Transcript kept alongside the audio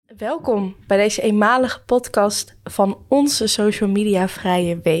Welkom bij deze eenmalige podcast van onze social media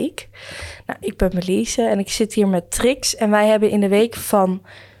vrije week. Nou, ik ben Melise en ik zit hier met Trix. En wij hebben in de week van,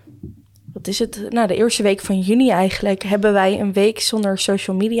 de eerste week van juni eigenlijk, hebben wij een week zonder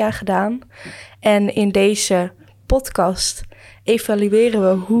social media gedaan. En in deze podcast evalueren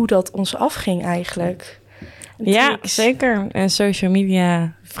we hoe dat ons afging eigenlijk. Ja, zeker. Een social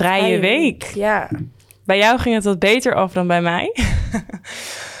media vrije week. Ja. Bij jou ging het wat beter af dan bij mij.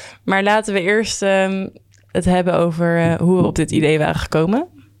 Maar laten we eerst het hebben over hoe we op dit idee waren gekomen.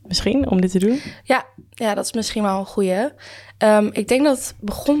 Misschien, om dit te doen. Ja, dat is misschien wel een goeie. Ik denk dat het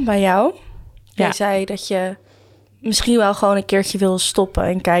begon bij jou. Jij zei dat je misschien wel gewoon een keertje wilde stoppen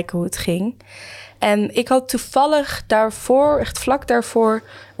en kijken hoe het ging. En ik had toevallig daarvoor, echt vlak daarvoor,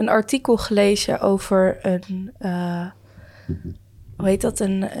 een artikel gelezen over een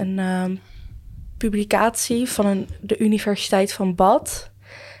publicatie van de Universiteit van Bad.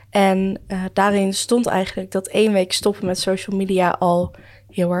 En daarin stond eigenlijk dat 1 week stoppen met social media al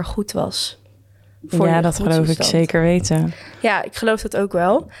heel erg goed was. Ja, dat geloof ik zeker weten. Ja, ik geloof dat ook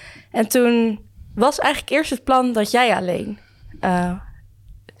wel. En toen was eigenlijk eerst het plan dat jij alleen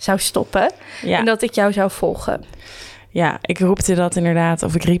zou stoppen. Ja. En dat ik jou zou volgen. Ja, ik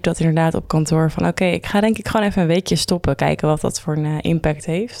riep dat inderdaad op kantoor van oké, ik ga denk ik gewoon even een weekje stoppen. Kijken wat dat voor een impact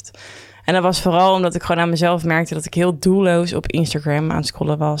heeft. En dat was vooral omdat ik gewoon aan mezelf merkte dat ik heel doelloos op Instagram aan het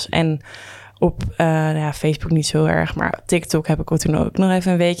scrollen was. En op Facebook niet zo erg, maar op TikTok heb ik het toen ook nog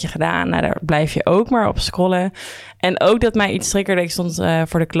even een weekje gedaan. Nou, daar blijf je ook maar op scrollen. En ook dat mij iets triggerde. Ik stond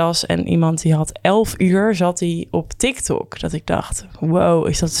voor de klas en iemand die had 11 uur zat hij op TikTok. Dat ik dacht, wow,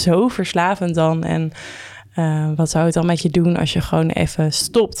 is dat zo verslavend dan? En wat zou het dan met je doen als je gewoon even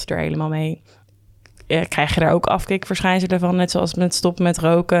stopt er helemaal mee? Krijg je daar ook afkikverschijnselen van, net zoals met stoppen met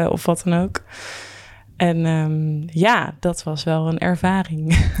roken of wat dan ook. En dat was wel een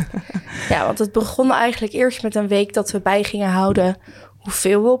ervaring. Ja, want het begon eigenlijk eerst met een week dat we bij gingen houden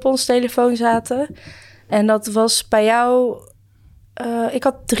hoeveel we op ons telefoon zaten. En dat was bij jou, ik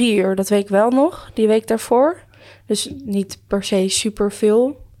had 3 uur, dat weet ik wel nog, die week daarvoor. Dus niet per se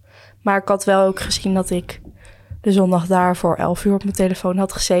superveel. Maar ik had wel ook gezien dat ik de zondag daarvoor 11 uur op mijn telefoon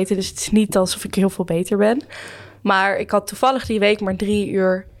had gezeten. Dus het is niet alsof ik heel veel beter ben. Maar ik had toevallig die week maar 3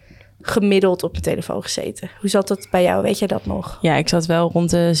 uur gemiddeld op mijn telefoon gezeten. Hoe zat dat bij jou? Weet jij dat nog? Ja, ik zat wel rond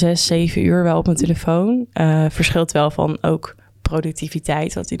de 6, 7 uur wel op mijn telefoon. Verschilt wel van ook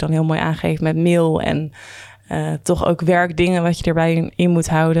productiviteit, wat hij dan heel mooi aangeeft met mail en toch ook werkdingen wat je erbij in moet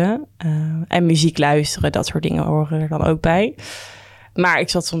houden. En muziek luisteren, dat soort dingen horen er dan ook bij. Maar ik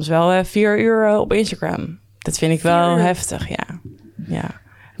zat soms wel 4 uur op Instagram. Dat vind ik wel heftig, ja.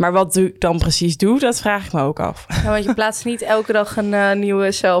 Maar wat ik dan precies doe, dat vraag ik me ook af. Ja, want je plaatst niet elke dag een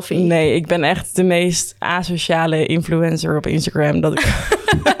nieuwe selfie. Nee, ik ben echt de meest asociale influencer op Instagram. Dat ik...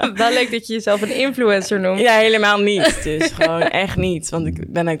 Wel leuk dat je jezelf een influencer noemt. Ja, helemaal niet. Dus gewoon echt niet. Want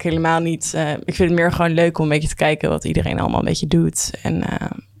ik ben ook helemaal niet... ik vind het meer gewoon leuk om een beetje te kijken wat iedereen allemaal een beetje doet. En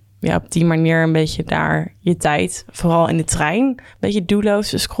op die manier een beetje daar je tijd, vooral in de trein, een beetje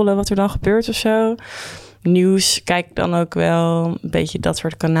doelloos scrollen wat er dan gebeurt of zo. Nieuws kijk ik dan ook wel, een beetje dat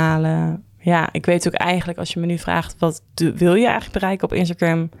soort kanalen. Ja, ik weet ook eigenlijk, als je me nu vraagt, wat wil je eigenlijk bereiken op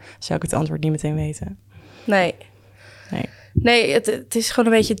Instagram, zou ik het antwoord niet meteen weten. Nee, het is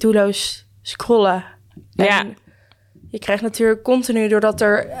gewoon een beetje doelloos scrollen. En je krijgt natuurlijk continu, doordat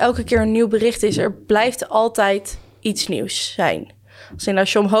er elke keer een nieuw bericht is, er blijft altijd iets nieuws zijn.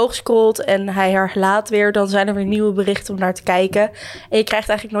 Als je omhoog scrolt en hij herlaat weer, dan zijn er weer nieuwe berichten om naar te kijken. En je krijgt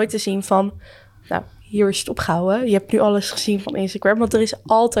eigenlijk nooit te zien van, nou, hier is het opgehouden. Je hebt nu alles gezien van Instagram, want er is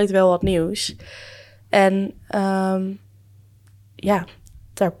altijd wel wat nieuws. En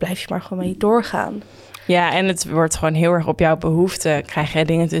daar blijf je maar gewoon mee doorgaan. Ja, en het wordt gewoon heel erg op jouw behoefte. Krijg jij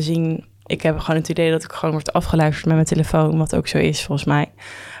dingen te zien. Ik heb gewoon het idee dat ik gewoon word afgeluisterd met mijn telefoon, wat ook zo is volgens mij.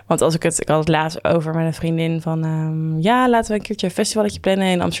 Want ik had het laatst over met een vriendin van, laten we een keertje een festivalletje plannen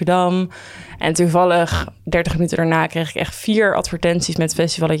in Amsterdam. En toevallig 30 minuten daarna kreeg ik echt 4 advertenties met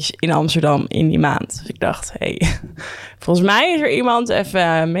festivalletjes in Amsterdam in die maand. Dus ik dacht, volgens mij is er iemand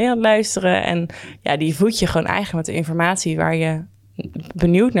even mee aan het luisteren. En ja, die voedt je gewoon eigenlijk met de informatie waar je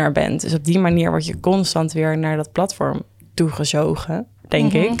benieuwd naar bent. Dus op die manier word je constant weer naar dat platform toegezogen,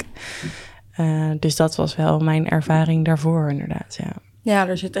 denk ik. Dus dat was wel mijn ervaring daarvoor inderdaad, ja. Ja,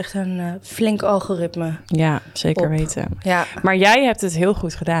 er zit echt een flink algoritme. Ja, zeker weten. Ja. Maar jij hebt het heel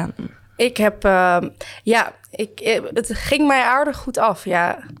goed gedaan. Ik heb, het ging mij aardig goed af,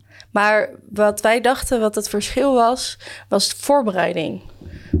 ja. Maar wat wij dachten, wat het verschil was de voorbereiding.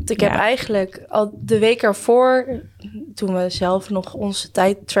 Want ik heb eigenlijk al de week ervoor, toen we zelf nog onze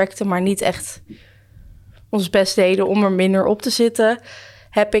tijd trackten, maar niet echt ons best deden om er minder op te zitten,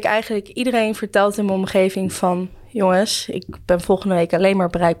 heb ik eigenlijk iedereen verteld in mijn omgeving van... jongens, ik ben volgende week alleen maar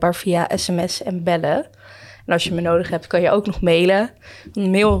bereikbaar via sms en bellen. En als je me nodig hebt, kan je ook nog mailen.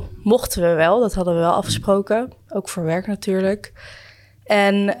 Een mail mochten we wel, dat hadden we wel afgesproken. Ook voor werk natuurlijk.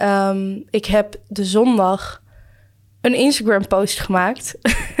 En ik heb de zondag een Instagram-post gemaakt.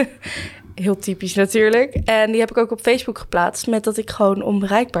 Heel typisch natuurlijk. En die heb ik ook op Facebook geplaatst... met dat ik gewoon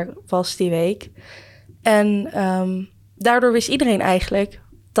onbereikbaar was die week. En daardoor wist iedereen eigenlijk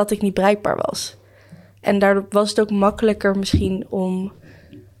dat ik niet bereikbaar was. En daardoor was het ook makkelijker misschien om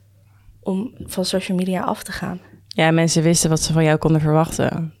van social media af te gaan. Ja, mensen wisten wat ze van jou konden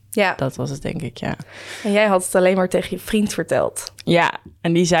verwachten. Ja. Dat was het, denk ik, ja. En jij had het alleen maar tegen je vriend verteld. Ja,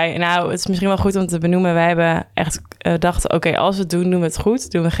 en die zei, nou, het is misschien wel goed om te benoemen. Wij hebben echt dachten, oké, als we het doen, doen we het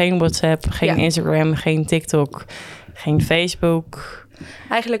goed. Doen we geen WhatsApp, geen Instagram, geen TikTok, geen Facebook.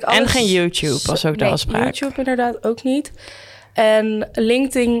 Eigenlijk alles. En geen YouTube, was ook de afspraak. YouTube inderdaad ook niet. En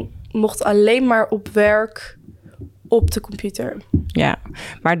LinkedIn mocht alleen maar op werk op de computer. Ja,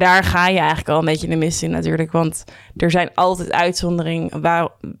 maar daar ga je eigenlijk al een beetje in de mist in natuurlijk. Want er zijn altijd uitzonderingen waar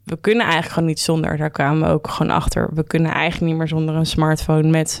we kunnen eigenlijk gewoon niet zonder. Daar kwamen we ook gewoon achter. We kunnen eigenlijk niet meer zonder een smartphone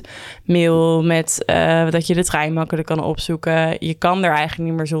met mail, met dat je de trein makkelijk kan opzoeken. Je kan er eigenlijk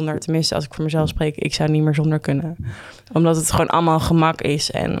niet meer zonder. Tenminste, als ik voor mezelf spreek, ik zou niet meer zonder kunnen. Omdat het gewoon allemaal gemak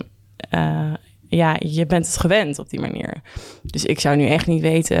is en ja, je bent het gewend op die manier. Dus ik zou nu echt niet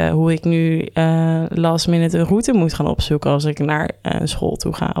weten hoe ik nu last minute een route moet gaan opzoeken als ik naar school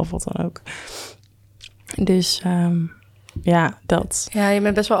toe ga of wat dan ook. Dus ja, dat. Ja, je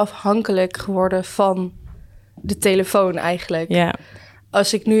bent best wel afhankelijk geworden van de telefoon eigenlijk. Ja.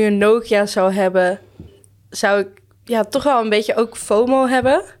 Als ik nu een Nokia zou hebben, zou ik toch wel een beetje ook FOMO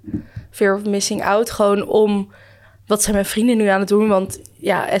hebben. Fear of missing out, gewoon om... Wat zijn mijn vrienden nu aan het doen? Want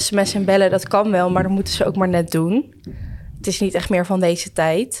ja, sms en bellen, dat kan wel, maar dat moeten ze ook maar net doen. Het is niet echt meer van deze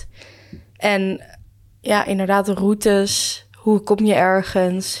tijd. En ja, inderdaad, de routes. Hoe kom je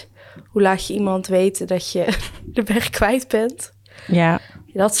ergens? Hoe laat je iemand weten dat je de weg kwijt bent? Ja.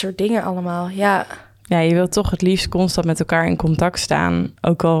 Dat soort dingen allemaal, ja. Ja, je wilt toch het liefst constant met elkaar in contact staan.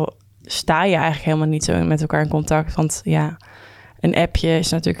 Ook al sta je eigenlijk helemaal niet zo met elkaar in contact. Want ja... Een appje is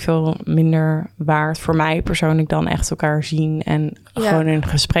natuurlijk veel minder waard voor mij persoonlijk dan echt elkaar zien en gewoon een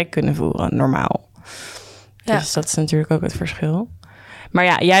gesprek kunnen voeren, normaal. Ja. Dus dat is natuurlijk ook het verschil. Maar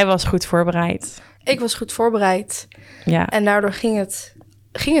ja, jij was goed voorbereid. Ik was goed voorbereid. Ja. En daardoor ging het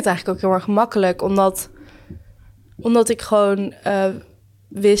eigenlijk ook heel erg makkelijk, omdat ik gewoon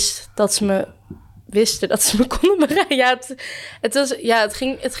wist dat ze me wisten dat ze me konden bereiken. Ja,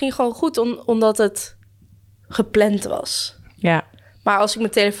 het ging gewoon goed omdat het gepland was. Ja. Maar als ik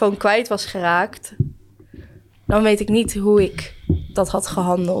mijn telefoon kwijt was geraakt, dan weet ik niet hoe ik dat had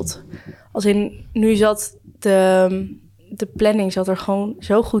gehandeld. Als in, nu zat de planning zat er gewoon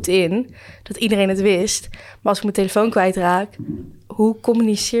zo goed in, dat iedereen het wist. Maar als ik mijn telefoon kwijtraak, hoe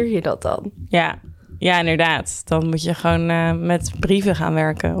communiceer je dat dan? Ja, inderdaad. Dan moet je gewoon met brieven gaan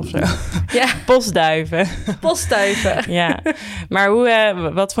werken of zo. Ja. Postduiven. Ja.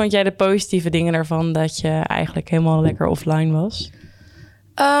 Maar wat vond jij de positieve dingen ervan dat je eigenlijk helemaal lekker offline was?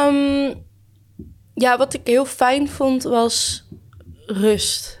 Ja, wat ik heel fijn vond was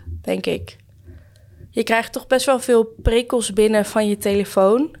rust, denk ik. Je krijgt toch best wel veel prikkels binnen van je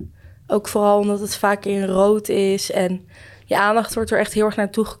telefoon. Ook vooral omdat het vaak in rood is en je aandacht wordt er echt heel erg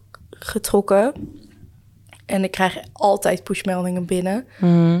naartoe getrokken. En ik krijg altijd pushmeldingen binnen.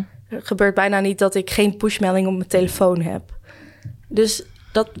 Mm. Er gebeurt bijna niet dat ik geen pushmelding op mijn telefoon heb. Dus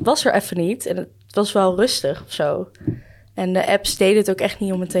dat was er even niet. En het was wel rustig of zo. En de apps deden het ook echt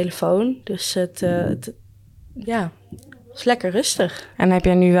niet op mijn telefoon. Dus het was lekker rustig. En heb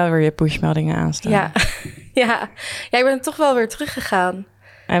jij nu wel weer je pushmeldingen aanstaan? Ja. Ja, ik ben toch wel weer teruggegaan.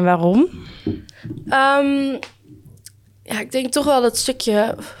 En waarom? Ja, ik denk toch wel dat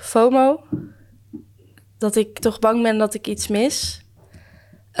stukje FOMO. Dat ik toch bang ben dat ik iets mis.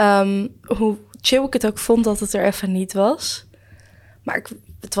 Hoe chill ik het ook vond dat het er even niet was. Maar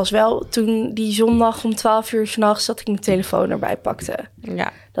het was wel toen die zondag om 12 uur 's nachts dat ik mijn telefoon erbij pakte.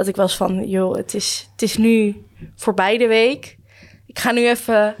 Ja. Dat ik was van, joh, het is nu voorbij de week. Ik ga nu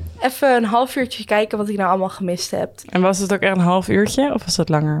even een half uurtje kijken wat ik nou allemaal gemist heb. En was het ook echt een half uurtje of was dat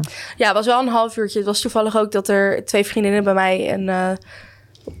langer? Ja, het was wel een half uurtje. Het was toevallig ook dat er 2 vriendinnen bij mij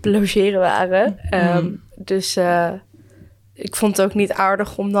op logeren waren. Dus ik vond het ook niet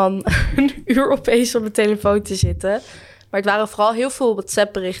aardig om dan een uur opeens op mijn telefoon te zitten. Maar het waren vooral heel veel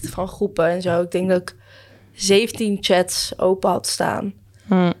WhatsApp-berichten van groepen en zo. Ik denk dat ik 17 chats open had staan.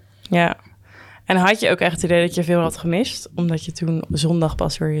 Ja. En had je ook echt het idee dat je veel had gemist? Omdat je toen zondag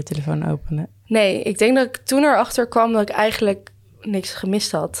pas weer je telefoon opende? Nee, ik denk dat ik toen erachter kwam dat ik eigenlijk niks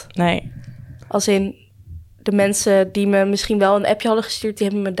gemist had. Nee. Als in de mensen die me misschien wel een appje hadden gestuurd, die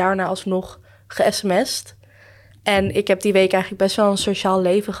hebben me daarna alsnog ge-sms'd. En ik heb die week eigenlijk best wel een sociaal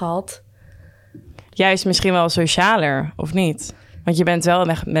leven gehad. Juist misschien wel socialer, of niet? Want je bent wel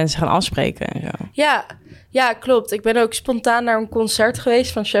met mensen gaan afspreken en zo. Ja, klopt. Ik ben ook spontaan naar een concert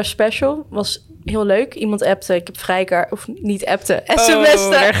geweest van Chef Special. Was heel leuk. Iemand appte. Ik heb vrijkaart... Of niet appte. sms'te.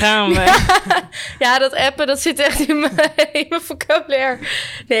 Oh, daar gaan we. Ja, dat appen, dat zit echt in mijn vocabulaire.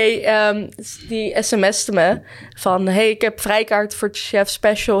 Nee, die sms'te me van... Hey, ik heb vrijkaart voor Chef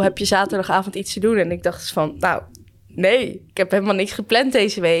Special. Heb je zaterdagavond iets te doen? En ik dacht van... Nou, nee. Ik heb helemaal niks gepland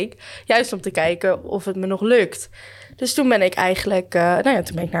deze week. Juist om te kijken of het me nog lukt. Dus toen ben ik eigenlijk...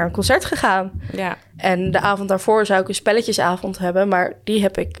 toen ben ik naar een concert gegaan. Ja. En de avond daarvoor zou ik een spelletjesavond hebben. Maar die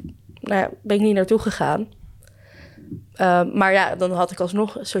ben ik niet naartoe gegaan. Maar ja, dan had ik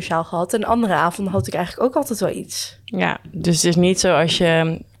alsnog sociaal gehad. En andere avonden had ik eigenlijk ook altijd wel iets. Ja, dus het is niet zo als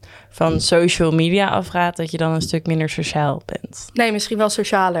je van social media afraadt... dat je dan een stuk minder sociaal bent. Nee, misschien wel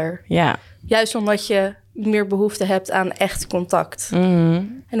socialer. Ja. Juist omdat je meer behoefte hebt aan echt contact.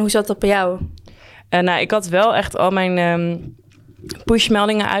 Mm-hmm. En hoe zat dat bij jou? Ik had wel echt al mijn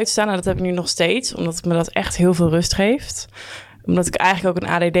pushmeldingen uitstaan. En dat heb ik nu nog steeds, omdat het me dat echt heel veel rust geeft. Omdat ik eigenlijk ook een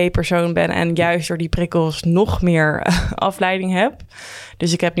ADD-persoon ben... en juist door die prikkels nog meer afleiding heb.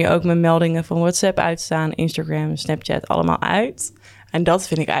 Dus ik heb nu ook mijn meldingen van WhatsApp uitstaan... Instagram, Snapchat, allemaal uit. En dat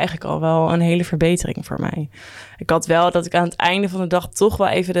vind ik eigenlijk al wel een hele verbetering voor mij. Ik had wel dat ik aan het einde van de dag... toch wel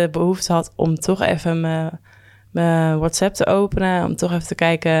even de behoefte had om toch even mijn WhatsApp te openen... om toch even te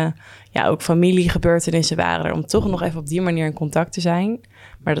kijken... ja, ook familiegebeurtenissen waren er... om toch nog even op die manier in contact te zijn.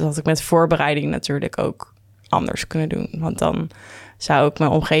 Maar dat had ik met voorbereiding natuurlijk ook... anders kunnen doen. Want dan zou ik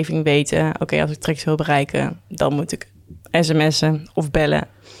mijn omgeving weten... oké, als ik tricks wil bereiken... dan moet ik sms'en of bellen.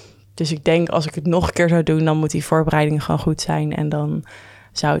 Dus ik denk, als ik het nog een keer zou doen... dan moet die voorbereiding gewoon goed zijn... en dan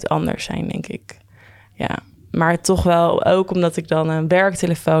zou het anders zijn, denk ik. Ja, maar toch wel ook omdat ik dan een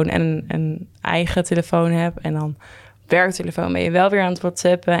werktelefoon... en een eigen telefoon heb... en dan werktelefoon ben je wel weer aan het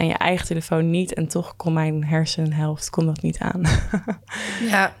WhatsAppen... en je eigen telefoon niet... en toch kon mijn hersenhelft dat niet aan.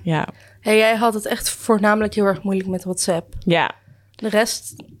 Ja. Hey, jij had het echt voornamelijk heel erg moeilijk met WhatsApp. Ja. De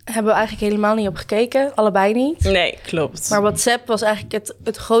rest hebben we eigenlijk helemaal niet op gekeken. Allebei niet. Nee, klopt. Maar WhatsApp was eigenlijk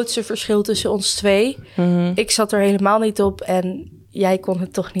het grootste verschil tussen ons twee. Mm-hmm. Ik zat er helemaal niet op en jij kon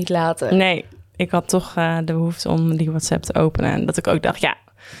het toch niet laten. Nee, ik had toch de behoefte om die WhatsApp te openen. En dat ik ook dacht, ja,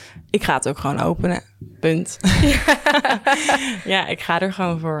 ik ga het ook gewoon openen. Punt. Ja, ik ga er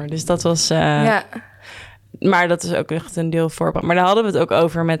gewoon voor. Dus dat was... Ja. Maar dat is ook echt een deel voorbereid. Maar daar hadden we het ook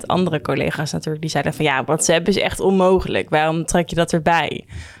over met andere collega's natuurlijk. Die zeiden van ja, WhatsApp is echt onmogelijk. Waarom trek je dat erbij?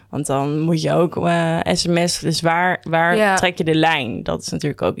 Want dan moet je ook sms. Dus waar trek je de lijn? Dat is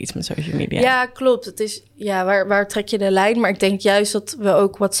natuurlijk ook iets met social media. Ja, klopt. Het is waar trek je de lijn? Maar ik denk juist dat we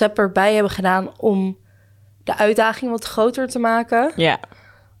ook WhatsApp erbij hebben gedaan om de uitdaging wat groter te maken. Ja.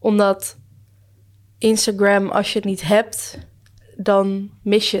 Omdat Instagram, als je het niet hebt, dan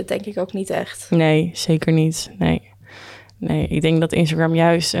mis je het denk ik ook niet echt. Nee, zeker niet. Nee, ik denk dat Instagram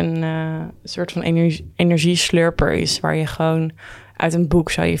juist een soort van energieslurper is... waar je gewoon uit een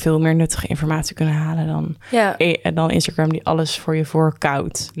boek zou je veel meer nuttige informatie kunnen halen... dan Instagram die alles voor je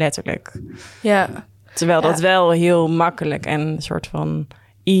voorkoudt, letterlijk. Ja. Terwijl dat wel heel makkelijk en een soort van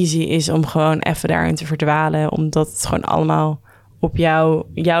easy is... om gewoon even daarin te verdwalen... omdat het gewoon allemaal op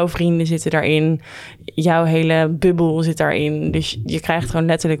jouw vrienden zitten daarin... jouw hele bubbel zit daarin. Dus je krijgt gewoon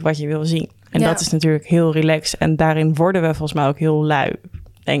letterlijk wat je wil zien. En dat is natuurlijk heel relaxed. En daarin worden we volgens mij ook heel lui,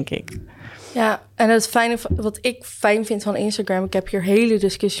 denk ik. Ja, en het fijne, wat ik fijn vind van Instagram... ik heb hier hele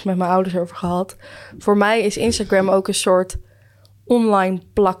discussies met mijn ouders over gehad. Voor mij is Instagram ook een soort online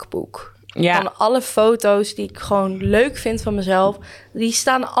plakboek. Ja. Van alle foto's die ik gewoon leuk vind van mezelf... die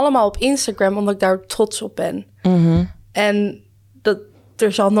staan allemaal op Instagram, omdat ik daar trots op ben. Mm-hmm. En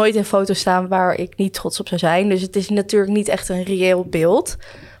er zal nooit een foto staan waar ik niet trots op zou zijn. Dus het is natuurlijk niet echt een reëel beeld.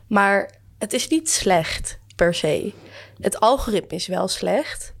 Maar het is niet slecht, per se. Het algoritme is wel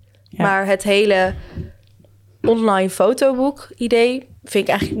slecht. Ja. Maar het hele online fotoboek-idee vind ik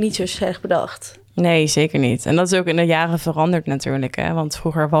eigenlijk niet zo slecht bedacht. Nee, zeker niet. En dat is ook in de jaren veranderd natuurlijk. Hè? Want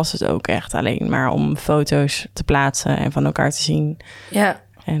vroeger was het ook echt alleen maar om foto's te plaatsen en van elkaar te zien. Ja.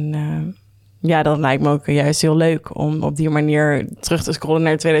 En dat lijkt me ook juist heel leuk om op die manier terug te scrollen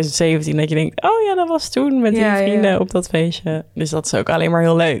naar 2017. Dat je denkt, oh ja, dat was toen met die vrienden op dat feestje. Dus dat is ook alleen maar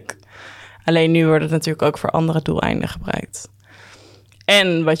heel leuk. Alleen nu wordt het natuurlijk ook voor andere doeleinden gebruikt.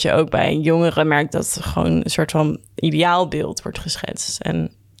 En wat je ook bij jongeren merkt, dat er gewoon een soort van ideaalbeeld wordt geschetst. En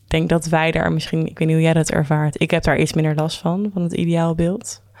ik denk dat wij daar misschien, ik weet niet hoe jij dat ervaart. Ik heb daar iets minder last van het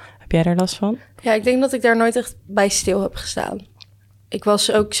ideaalbeeld. Heb jij daar last van? Ja, ik denk dat ik daar nooit echt bij stil heb gestaan. Ik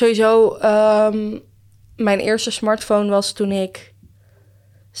was ook sowieso... mijn eerste smartphone was toen ik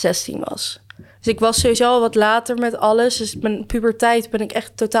 16 was. Dus ik was sowieso al wat later met alles. Dus mijn puberteit ben ik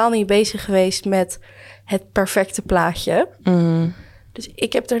echt totaal niet bezig geweest met het perfecte plaatje. Dus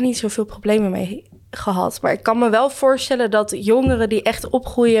ik heb daar niet zoveel problemen mee gehad. Maar ik kan me wel voorstellen dat jongeren die echt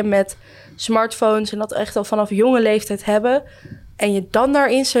opgroeien met smartphones... en dat echt al vanaf jonge leeftijd hebben... en je dan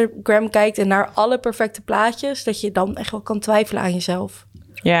naar Instagram kijkt en naar alle perfecte plaatjes... dat je dan echt wel kan twijfelen aan jezelf.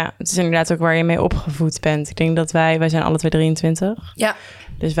 Ja, het is inderdaad ook waar je mee opgevoed bent. Ik denk dat wij zijn alle 2 23. Ja.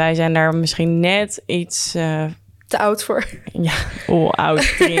 Dus wij zijn daar misschien net iets... te oud voor. Ja,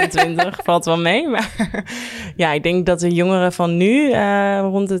 oud, 23, valt wel mee. Maar ja, ik denk dat de jongeren van nu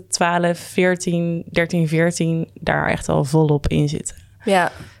rond de 12, 14, 13, 14... daar echt al volop in zitten.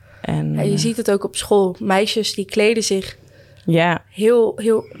 Ja, en je ziet het ook op school. Meisjes die kleden zich heel,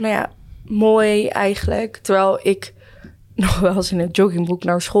 mooi eigenlijk. Terwijl ik nog wel eens in een joggingbroek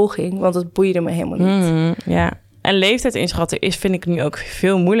naar school ging... want het boeide me helemaal niet. Ja. En leeftijd inschatten vind ik nu ook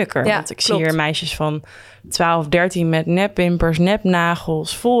veel moeilijker. Ja, want ik klopt. zie hier meisjes van 12, 13 met neppimpers,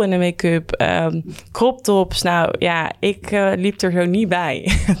 nepnagels, vol in de make-up, crop tops. Nou ja, ik liep er zo niet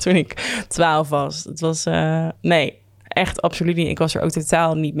bij toen ik 12 was. Het was, nee, echt absoluut niet. Ik was er ook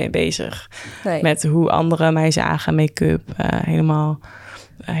totaal niet mee bezig. Nee. Met hoe anderen mij zagen, make-up,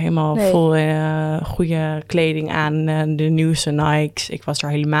 helemaal vol goede kleding aan, de nieuwste Nikes. Ik was er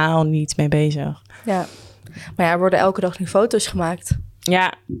helemaal niet mee bezig. Ja. Maar ja, er worden elke dag nu foto's gemaakt.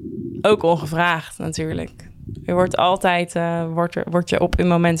 Ja, ook ongevraagd natuurlijk. Je wordt altijd wordt je op een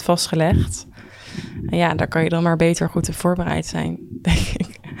moment vastgelegd. En ja, daar kan je dan maar beter goed op voorbereid zijn, denk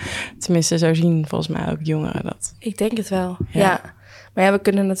ik. Tenminste, zo zien volgens mij ook jongeren dat. Ik denk het wel, ja. Maar ja, we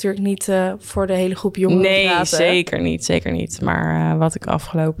kunnen natuurlijk niet voor de hele groep jongeren praten. Nee, zeker niet. Maar wat ik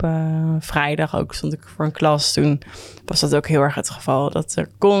afgelopen vrijdag ook stond ik voor een klas. Toen was dat ook heel erg het geval. Dat er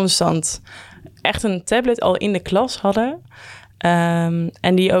constant echt een tablet al in de klas hadden.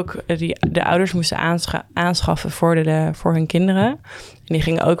 En die ook de ouders moesten aanschaffen voor hun kinderen. En die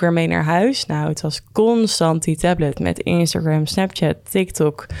gingen ook weer mee naar huis. Nou, het was constant die tablet met Instagram, Snapchat,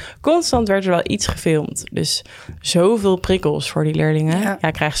 TikTok. Constant werd er wel iets gefilmd. Dus zoveel prikkels voor die leerlingen.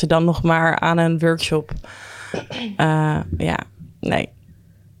 Ja, krijgen ze dan nog maar aan een workshop. Nee.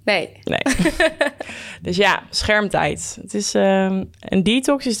 Dus ja, schermtijd. Het is een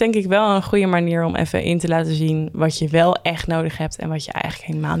detox is denk ik wel een goede manier om even in te laten zien wat je wel echt nodig hebt en wat je eigenlijk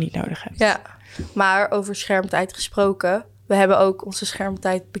helemaal niet nodig hebt. Ja, maar over schermtijd gesproken. We hebben ook onze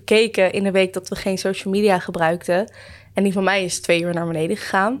schermtijd bekeken in de week dat we geen social media gebruikten. En die van mij is 2 uur naar beneden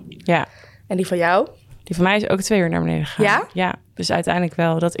gegaan. Ja. En die van jou? Die van mij is ook 2 uur naar beneden gegaan. Ja? Ja, dus uiteindelijk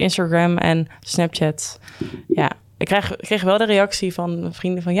wel dat Instagram en Snapchat. Ja, ik kreeg wel de reactie van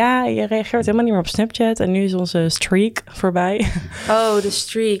vrienden van... ja, je reageert helemaal niet meer op Snapchat... en nu is onze streak voorbij. Oh, de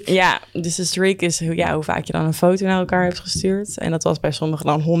streak. Ja, dus de streak is hoe vaak je dan een foto naar elkaar hebt gestuurd. En dat was bij sommigen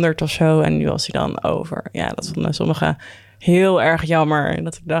dan 100 of zo... en nu was hij dan over. Ja, dat vonden sommigen heel erg jammer. En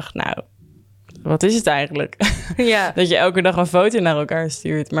dat ik dacht, nou... wat is het eigenlijk? Ja. Dat je elke dag een foto naar elkaar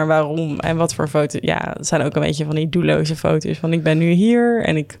stuurt. Maar waarom? En wat voor foto's? Ja, het zijn ook een beetje van die doelloze foto's. Van ik ben nu hier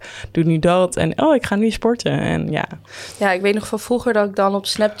en ik doe nu dat. En ik ga nu sporten. En ja. Ja, ik weet nog van vroeger dat ik dan op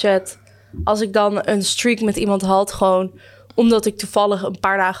Snapchat... als ik dan een streak met iemand had... gewoon omdat ik toevallig een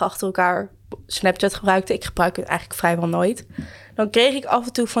paar dagen achter elkaar Snapchat gebruikte. Ik gebruik het eigenlijk vrijwel nooit. Dan kreeg ik af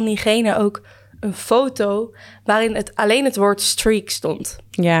en toe van diegene ook een foto... waarin alleen het woord streak stond.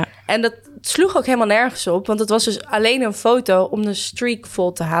 Ja. En dat sloeg ook helemaal nergens op... want het was dus alleen een foto om de streak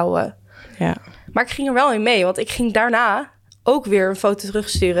vol te houden. Ja. Maar ik ging er wel in mee, want ik ging daarna... ook weer een foto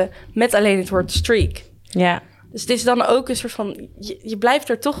terugsturen met alleen het woord streak. Ja. Dus het is dan ook een soort van... je blijft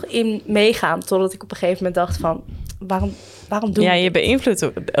er toch in meegaan... totdat ik op een gegeven moment dacht van... waarom doen we je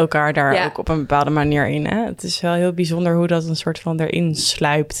beïnvloedt elkaar daar ook op een bepaalde manier in. Hè? Het is wel heel bijzonder hoe dat een soort van erin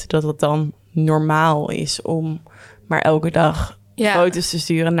sluipt. Dat het dan normaal is om maar elke dag... foto's te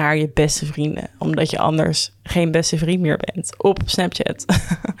sturen naar je beste vrienden. Omdat je anders geen beste vriend meer bent op Snapchat.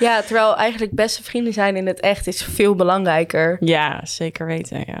 Ja, terwijl eigenlijk beste vrienden zijn in het echt is veel belangrijker. Ja, zeker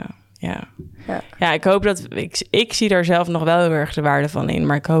weten, ja, ik hoop dat... Ik zie daar zelf nog wel heel erg de waarde van in.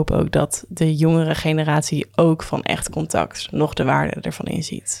 Maar ik hoop ook dat de jongere generatie ook van echt contact nog de waarde ervan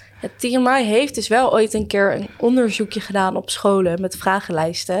inziet. Ja, TMI heeft dus wel ooit een keer een onderzoekje gedaan op scholen met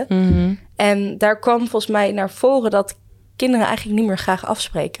vragenlijsten. Mm-hmm. En daar kwam volgens mij naar voren dat kinderen eigenlijk niet meer graag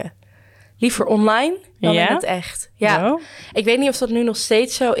afspreken. Liever online dan in het echt. Ja, Ik weet niet of dat nu nog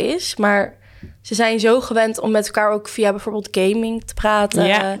steeds zo is, maar ze zijn zo gewend om met elkaar ook via bijvoorbeeld gaming te praten.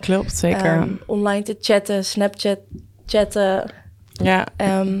 Ja, klopt, zeker. Online te chatten, Snapchat chatten. Ja.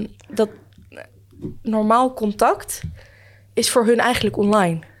 Dat normaal contact is voor hun eigenlijk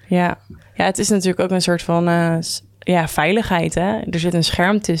online. Ja, het is natuurlijk ook een soort van veiligheid. Hè? Er zit een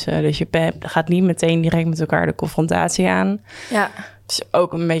scherm tussen, dus je gaat niet meteen direct met elkaar de confrontatie aan. Ja. Het is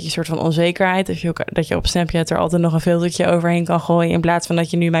ook een beetje een soort van onzekerheid. Dat je op Snapchat er altijd nog een filtertje overheen kan gooien. In plaats van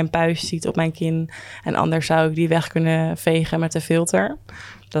dat je nu mijn puis ziet op mijn kin. En anders zou ik die weg kunnen vegen met de filter.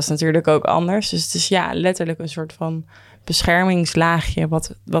 Dat is natuurlijk ook anders. Dus het is letterlijk een soort van beschermingslaagje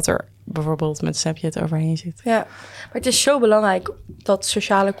wat er bijvoorbeeld met Snapchat overheen zit. Ja, maar het is zo belangrijk dat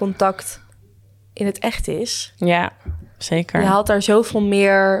sociale contact in het echt is. Ja, zeker. Je haalt daar zoveel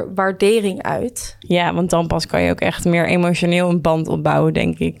meer waardering uit. Ja, want dan pas kan je ook echt meer emotioneel een band opbouwen,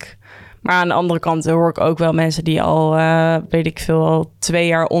 denk ik. Maar aan de andere kant hoor ik ook wel mensen die al, al 2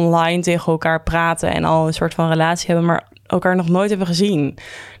 jaar online tegen elkaar praten en al een soort van relatie hebben, maar elkaar nog nooit hebben gezien.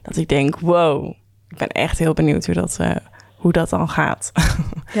 Dat ik denk, wow, ik ben echt heel benieuwd hoe dat dan gaat.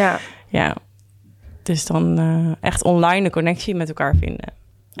 Ja. Ja. Dus dan echt online de connectie met elkaar vinden.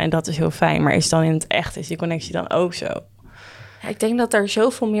 En dat is heel fijn. Maar is dan in het echt, is die connectie dan ook zo? Ja, ik denk dat daar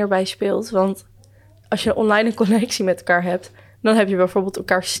zoveel meer bij speelt. Want als je online een connectie met elkaar hebt, dan heb je bijvoorbeeld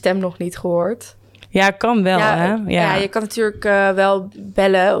elkaars stem nog niet gehoord. Ja, kan wel, hè? Ja, je kan natuurlijk wel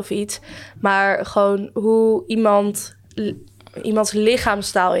bellen of iets. Maar gewoon hoe iemands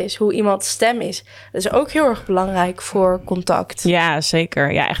lichaamstaal is, hoe iemands stem is. Dat is ook heel erg belangrijk voor contact. Ja,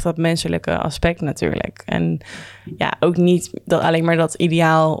 zeker. Ja, echt dat menselijke aspect natuurlijk. En ja, ook niet alleen maar dat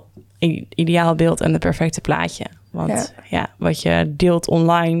ideaalbeeld en het perfecte plaatje. Want wat je deelt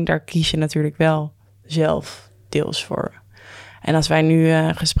online, daar kies je natuurlijk wel zelf deels voor. En als wij nu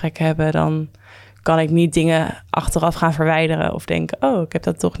een gesprek hebben, dan kan ik niet dingen achteraf gaan verwijderen of denken, oh, ik heb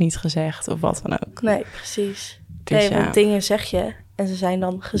dat toch niet gezegd of wat dan ook. Nee, precies. Dus want dingen zeg je en ze zijn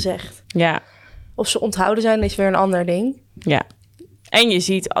dan gezegd. Ja. Of ze onthouden zijn, is weer een ander ding. Ja. En je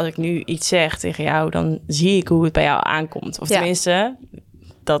ziet, als ik nu iets zeg tegen jou, dan zie ik hoe het bij jou aankomt. Of tenminste,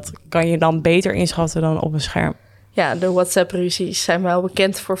 dat kan je dan beter inschatten dan op een scherm. Ja, de WhatsApp-ruzies zijn wel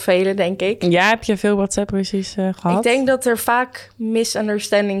bekend voor velen, denk ik. Ja, heb je veel WhatsApp-ruzies gehad? Ik denk dat er vaak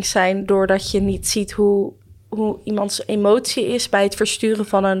misunderstandings zijn doordat je niet ziet hoe iemands emotie is bij het versturen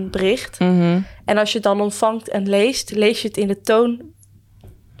van een bericht. Mm-hmm. En als je het dan ontvangt en lees je het in de toon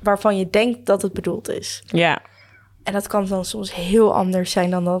waarvan je denkt dat het bedoeld is. Ja. En dat kan dan soms heel anders zijn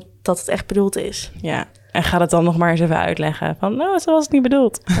dan dat het echt bedoeld is. Ja. En ga het dan nog maar eens even uitleggen. Van, nou, zo was het niet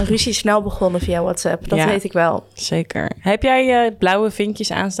bedoeld. Een ruzie is snel begonnen via WhatsApp. Dat weet ik wel. Zeker. Heb jij blauwe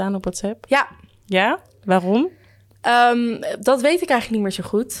vinkjes aanstaan op WhatsApp? Ja. Ja? Waarom? Dat weet ik eigenlijk niet meer zo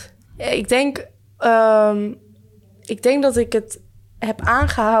goed. Ik denk dat ik het heb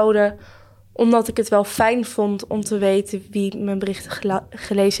aangehouden omdat ik het wel fijn vond om te weten wie mijn berichten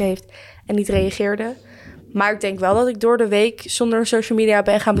gelezen heeft en niet reageerde. Maar ik denk wel dat ik door de week zonder social media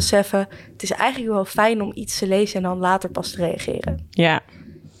ben gaan beseffen, het is eigenlijk wel fijn om iets te lezen en dan later pas te reageren. Ja.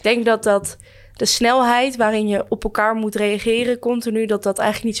 Ik denk dat de snelheid waarin je op elkaar moet reageren continu, dat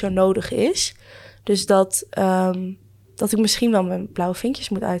eigenlijk niet zo nodig is. Dus dat ik misschien wel mijn blauwe vinkjes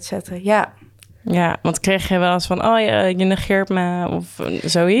moet uitzetten, ja. Ja, want kreeg je wel eens van, je negeert me of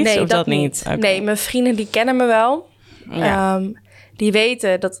zoiets? Nee, of dat niet? Okay. Nee, mijn vrienden die kennen me wel. Ja. Die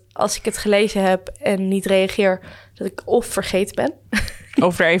weten dat als ik het gelezen heb en niet reageer, dat ik of vergeten ben.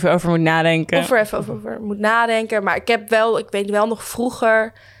 Of er even over moet nadenken. Of er even over moet nadenken. Maar ik weet wel nog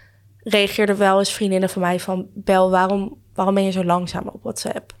vroeger, reageerden wel eens vriendinnen van mij van, Bel, waarom ben je zo langzaam op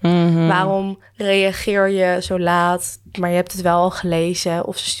WhatsApp? Mm-hmm. Waarom reageer je zo laat, maar je hebt het wel al gelezen?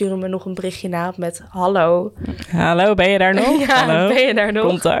 Of ze sturen me nog een berichtje na met hallo. Hallo, ben je daar nog? Ja, hallo? Ben je daar nog?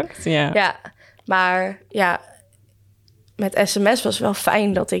 Contact, ja. Ja, maar ja, met sms was wel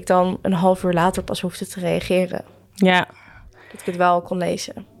fijn dat ik dan een half uur later pas hoefde te reageren. Ja. Dat ik het wel kon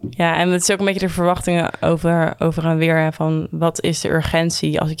lezen. Ja, en het is ook een beetje de verwachtingen over en weer. Hè, van wat is de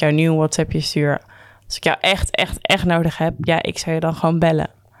urgentie als ik jou nu een WhatsAppje stuur? Als ik jou echt nodig heb, ja, ik zou je dan gewoon bellen.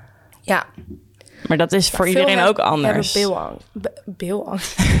 Ja. Maar dat is voor iedereen ook anders.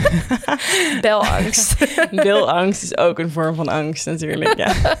 Belangst. Belangst. Belangst is ook een vorm van angst natuurlijk,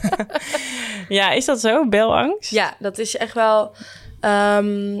 ja. Ja, is dat zo? Belangst? Ja, dat is echt wel.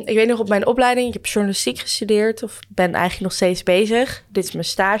 Ik weet nog op mijn opleiding, ik heb journalistiek gestudeerd of ben eigenlijk nog steeds bezig. Dit is mijn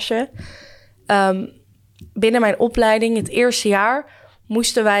stage. Binnen mijn opleiding, het eerste jaar,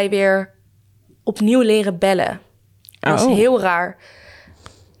 moesten wij weer opnieuw leren bellen. Dat is heel raar.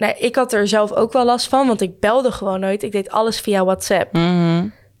 Nou, ik had er zelf ook wel last van, want ik belde gewoon nooit. Ik deed alles via WhatsApp.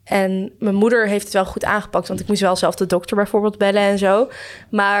 Mm-hmm. En mijn moeder heeft het wel goed aangepakt, want ik moest wel zelf de dokter bijvoorbeeld bellen en zo.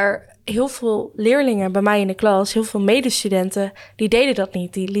 Maar heel veel leerlingen bij mij in de klas, heel veel medestudenten, die deden dat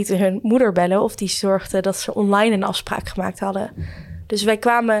niet. Die lieten hun moeder bellen of die zorgden dat ze online een afspraak gemaakt hadden. Dus wij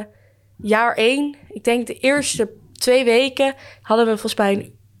kwamen jaar 1, ik denk de eerste 2 weken hadden we volgens mij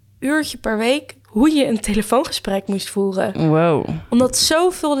een uurtje per week hoe je een telefoongesprek moest voeren. Wow. Omdat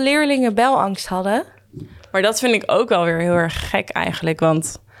zoveel leerlingen belangst hadden. Maar dat vind ik ook wel weer heel erg gek eigenlijk.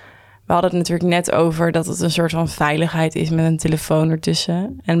 Want we hadden het natuurlijk net over dat het een soort van veiligheid is met een telefoon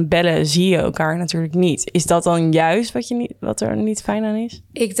ertussen. En bellen zie je elkaar natuurlijk niet. Is dat dan juist wat er niet fijn aan is?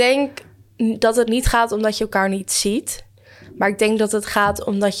 Ik denk dat het niet gaat omdat je elkaar niet ziet. Maar ik denk dat het gaat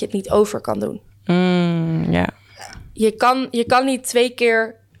omdat je het niet over kan doen. Ja. Je kan niet 2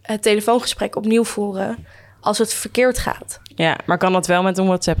 keer het telefoongesprek opnieuw voeren als het verkeerd gaat. Ja, maar kan dat wel met een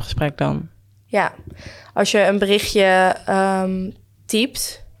WhatsApp-gesprek dan? Ja, als je een berichtje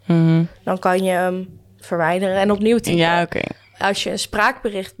typt, dan kan je hem verwijderen en opnieuw typen. Ja, oké. Als je een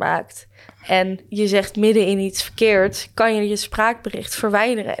spraakbericht maakt en je zegt midden in iets verkeerd, kan je je spraakbericht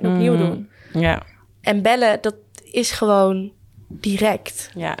verwijderen en opnieuw doen. Ja. En bellen, dat is gewoon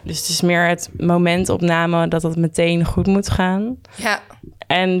direct. Ja, dus het is meer het momentopname dat het meteen goed moet gaan. Ja.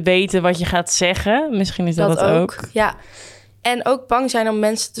 En weten wat je gaat zeggen. Misschien is dat het ook. Ja. En ook bang zijn om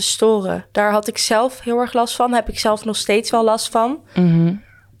mensen te storen. Daar had ik zelf heel erg last van. Heb ik zelf nog steeds wel last van.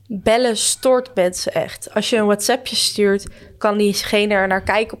 Bellen stoort mensen echt. Als je een WhatsAppje stuurt, kan diegene er naar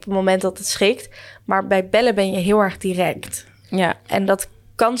kijken op het moment dat het schikt. Maar bij bellen ben je heel erg direct. Ja. En dat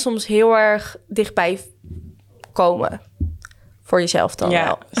kan soms heel erg dichtbij komen. Voor jezelf dan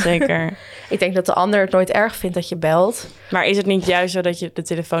wel. Zeker. Ik denk dat de ander het nooit erg vindt dat je belt. Maar is het niet juist zo dat je de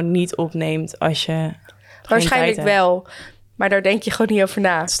telefoon niet opneemt als je... Waarschijnlijk wel. Maar daar denk je gewoon niet over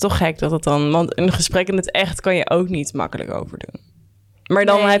na. Het is toch gek dat het dan... Want een gesprek in het echt kan je ook niet makkelijk overdoen. Maar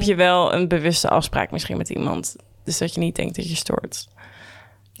dan heb je wel een bewuste afspraak misschien met iemand. Dus dat je niet denkt dat je stoort.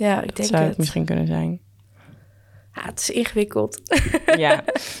 Ja, ik denk zou het misschien kunnen zijn. Ja, het is ingewikkeld. Ja,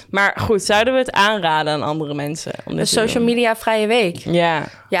 maar goed, zouden we het aanraden aan andere mensen? Om een social media vrije week. Ja.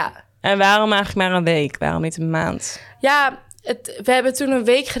 Ja. En waarom eigenlijk maar een week? Waarom niet een maand? Ja, we hebben toen een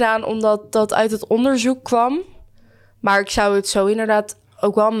week gedaan omdat dat uit het onderzoek kwam. Maar ik zou het zo inderdaad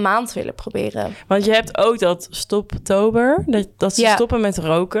ook wel een maand willen proberen. Want je hebt ook dat stoptober, dat ze stoppen met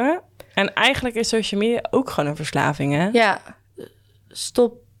roken. En eigenlijk is social media ook gewoon een verslaving, hè? Ja,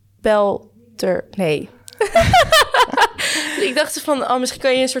 nee. Ik dacht van, misschien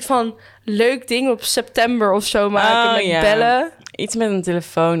kan je een soort van leuk ding op september of zo maken met bellen. Iets met een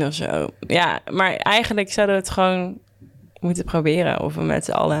telefoon of zo. Ja, maar eigenlijk zouden we het gewoon moeten proberen. Of we met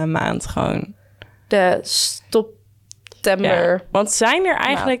z'n allen een maand gewoon... De stoptember. Ja, want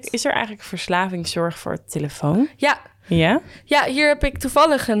is er eigenlijk verslavingszorg voor het telefoon? Ja. Ja? Ja, hier heb ik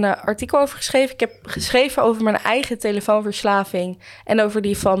toevallig een artikel over geschreven. Ik heb geschreven over mijn eigen telefoonverslaving en over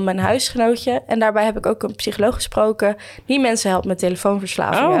die van mijn huisgenootje. En daarbij heb ik ook een psycholoog gesproken die mensen helpt met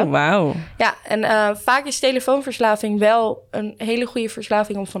telefoonverslavingen. Oh, wauw. Ja, en vaak is telefoonverslaving wel een hele goede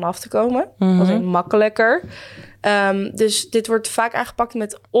verslaving om vanaf te komen. Dat is makkelijker. Dus dit wordt vaak aangepakt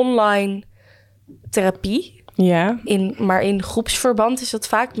met online therapie. Ja. Maar in groepsverband is dat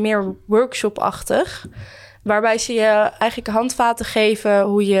vaak meer workshop-achtig. Waarbij ze je eigenlijk handvaten geven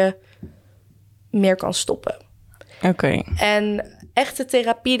hoe je meer kan stoppen. Oké. En echte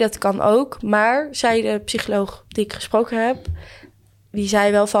therapie, dat kan ook. Maar, zei de psycholoog die ik gesproken heb, die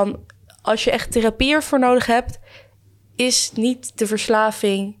zei wel van, als je echt therapie ervoor nodig hebt, is niet de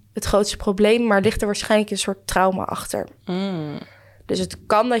verslaving het grootste probleem, maar ligt er waarschijnlijk een soort trauma achter. Dus het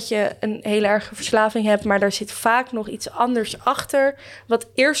kan dat je een hele erge verslaving hebt, maar daar zit vaak nog iets anders achter, wat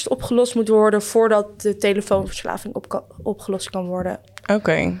eerst opgelost moet worden voordat de telefoonverslaving opgelost kan worden.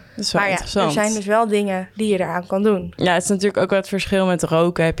 Oké, dat is wel interessant. Er zijn dus wel dingen die je eraan kan doen. Ja, het is natuurlijk ook wel het verschil met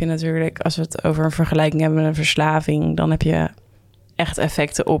roken. Heb je natuurlijk, als we het over een vergelijking hebben met een verslaving, dan heb je echt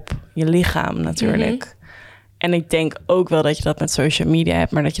effecten op je lichaam natuurlijk. En ik denk ook wel dat je dat met social media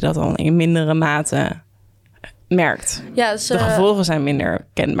hebt, maar dat je dat dan in mindere mate merkt. Ja, dus, de gevolgen zijn minder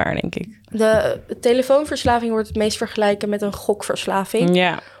kenbaar, denk ik. De telefoonverslaving wordt het meest vergelijken met een gokverslaving.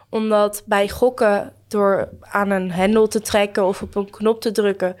 Ja. Omdat bij gokken, door aan een hendel te trekken of op een knop te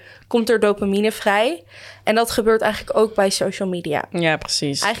drukken, komt er dopamine vrij. En dat gebeurt eigenlijk ook bij social media. Ja,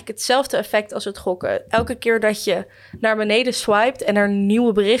 precies. Eigenlijk hetzelfde effect als het gokken. Elke keer dat je naar beneden swipet en er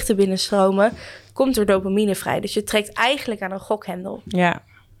nieuwe berichten binnenstromen, komt er dopamine vrij. Dus je trekt eigenlijk aan een gokhendel. Ja.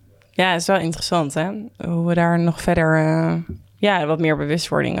 Ja, het is wel interessant, hè? Hoe we daar nog verder wat meer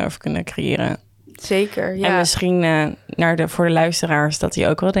bewustwording over kunnen creëren. Zeker, ja. En misschien voor de luisteraars dat die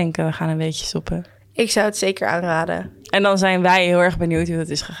ook wel denken, we gaan een weekje stoppen. Ik zou het zeker aanraden. En dan zijn wij heel erg benieuwd hoe het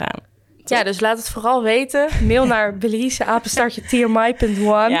is gegaan. Ja, dus laat het vooral weten. Mail naar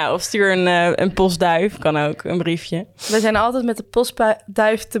belize@tmi.one. Ja, of stuur een postduif, kan ook, een briefje. We zijn altijd met de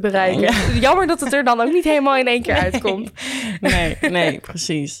postduif te bereiken. Ja. Jammer dat het er dan ook niet helemaal in één keer uitkomt. Nee,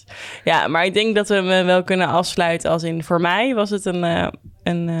 precies. Ja, maar ik denk dat we me wel kunnen afsluiten als in... Voor mij was het een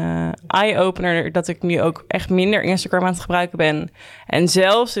eye-opener dat ik nu ook echt minder Instagram aan het gebruiken ben. En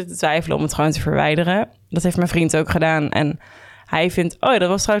zelfs zit te twijfelen om het gewoon te verwijderen. Dat heeft mijn vriend ook gedaan. En hij vindt... Oh, dat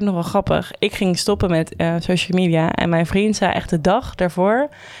was trouwens nog wel grappig. Ik ging stoppen met social media. En mijn vriend zei echt de dag daarvoor...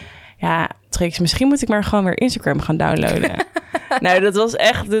 Ja, Trix, misschien moet ik maar gewoon weer Instagram gaan downloaden. Nou, dat was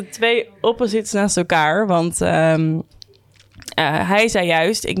echt de twee opposites naast elkaar. Want hij zei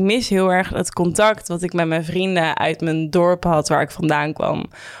juist... Ik mis heel erg het contact wat ik met mijn vrienden uit mijn dorp had... waar ik vandaan kwam.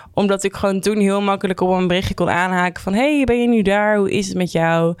 Omdat ik gewoon toen heel makkelijk op een berichtje kon aanhaken van... Hey, ben je nu daar? Hoe is het met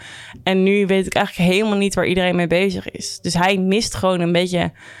jou? En nu weet ik eigenlijk helemaal niet waar iedereen mee bezig is. Dus hij mist gewoon een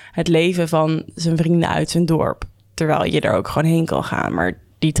beetje het leven van zijn vrienden uit zijn dorp. Terwijl je er ook gewoon heen kan gaan. Maar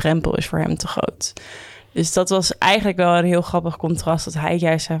die drempel is voor hem te groot. Dus dat was eigenlijk wel een heel grappig contrast... dat hij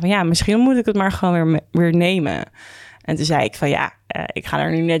juist zei van... Ja, misschien moet ik het maar gewoon weer nemen... En toen zei ik van ik ga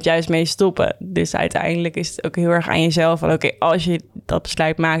er nu net juist mee stoppen. Dus uiteindelijk is het ook heel erg aan jezelf. Van oké, als je dat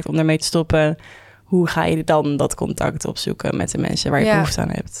besluit maakt om ermee te stoppen... hoe ga je dan dat contact opzoeken met de mensen waar je behoefte aan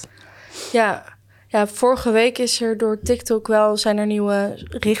hebt? Ja, vorige week is er door TikTok zijn er nieuwe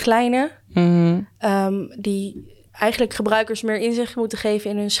richtlijnen... Mm-hmm. Die eigenlijk gebruikers meer inzicht moeten geven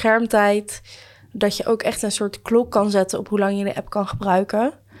in hun schermtijd. Dat je ook echt een soort klok kan zetten op hoe lang je de app kan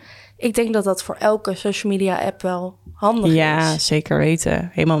gebruiken. Ik denk dat dat voor elke social media app wel handig is. Ja, zeker weten.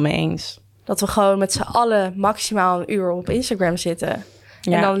 Helemaal mee eens. Dat we gewoon met z'n allen maximaal een uur op Instagram zitten.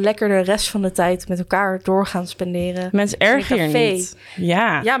 Ja. En dan lekker de rest van de tijd met elkaar door gaan spenderen. Mensen erger je niet.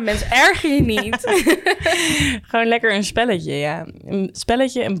 Ja, mensen erger je niet. Gewoon lekker een spelletje, ja. Een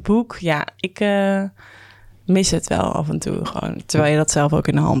spelletje, een boek. Ja, ik mis het wel af en toe gewoon. Terwijl je dat zelf ook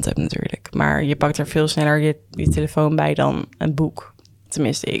in de hand hebt natuurlijk. Maar je pakt er veel sneller je telefoon bij dan een boek.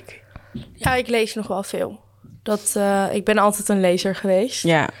 Tenminste, ik. Ja, ik lees nog wel veel. Ik ben altijd een lezer geweest.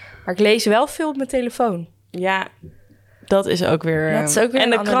 Ja. Maar ik lees wel veel op mijn telefoon. Ja, dat is ook weer... en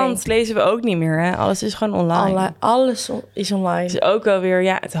de krant lezen we ook niet meer, hè? Alles is gewoon online. Alles is online. Het is ook wel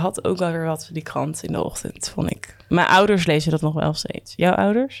weer... het had ook wel weer wat voor die krant in de ochtend, vond ik. Mijn ouders lezen dat nog wel steeds. Jouw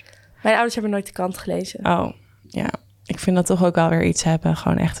ouders? Mijn ouders hebben nooit de krant gelezen. Oh, ja. Ik vind dat toch ook wel weer iets hebben.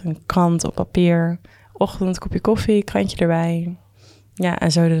 Gewoon echt een krant op papier. Ochtend, kopje koffie, krantje erbij. Ja,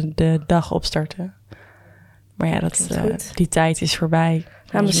 en zo de dag opstarten. Maar ja, die tijd is voorbij.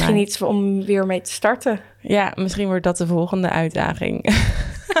 Nou, misschien iets om weer mee te starten. Ja, misschien wordt dat de volgende uitdaging.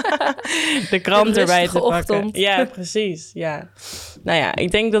 De krant erbij te pakken. Ja, precies. Ja. Nou ja,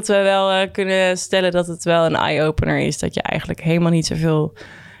 ik denk dat we wel kunnen stellen dat het wel een eye-opener is. Dat je eigenlijk helemaal niet zoveel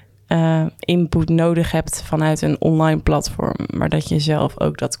input nodig hebt vanuit een online platform. Maar dat je zelf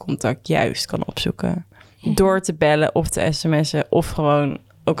ook dat contact juist kan opzoeken. Door te bellen of te sms'en of gewoon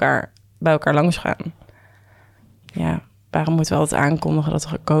bij elkaar langs gaan. Ja, waarom moeten we altijd aankondigen dat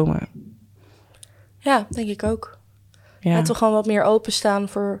we komen? Ja, denk ik ook. Ja. Laten we gewoon wat meer openstaan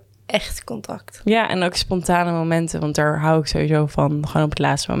voor echt contact. Ja, en ook spontane momenten, want daar hou ik sowieso van. Gewoon op het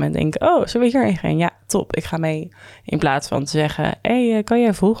laatste moment denken, oh, zullen we hierheen gaan? Ja, top, ik ga mee. In plaats van te zeggen, hey, kan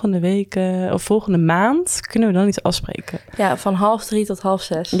jij volgende week of volgende maand, kunnen we dan iets afspreken? Ja, van 2:30 tot 5:30.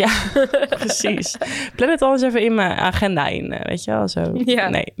 Ja, precies. Plan het alles even in mijn agenda in, weet je wel, zo. Ja.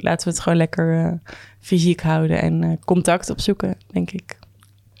 Nee, laten we het gewoon lekker fysiek houden en contact opzoeken, denk ik.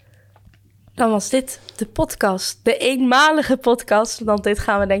 Dan was dit de podcast. De eenmalige podcast. Want dit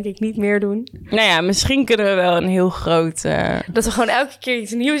gaan we denk ik niet meer doen. Nou ja, misschien kunnen we wel een heel groot... Dat we gewoon elke keer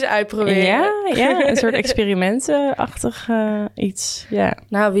iets nieuws uitproberen. Ja, een soort experimentenachtig iets. Ja.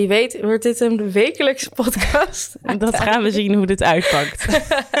 Nou, wie weet wordt dit een wekelijkse podcast. Dat gaan we zien hoe dit uitpakt.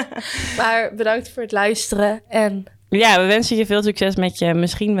 Maar bedankt voor het luisteren. En ja, we wensen je veel succes met je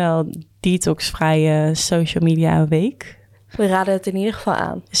misschien wel detoxvrije social media week. We raden het in ieder geval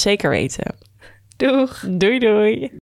aan. Zeker weten. Doeg. Doei doei.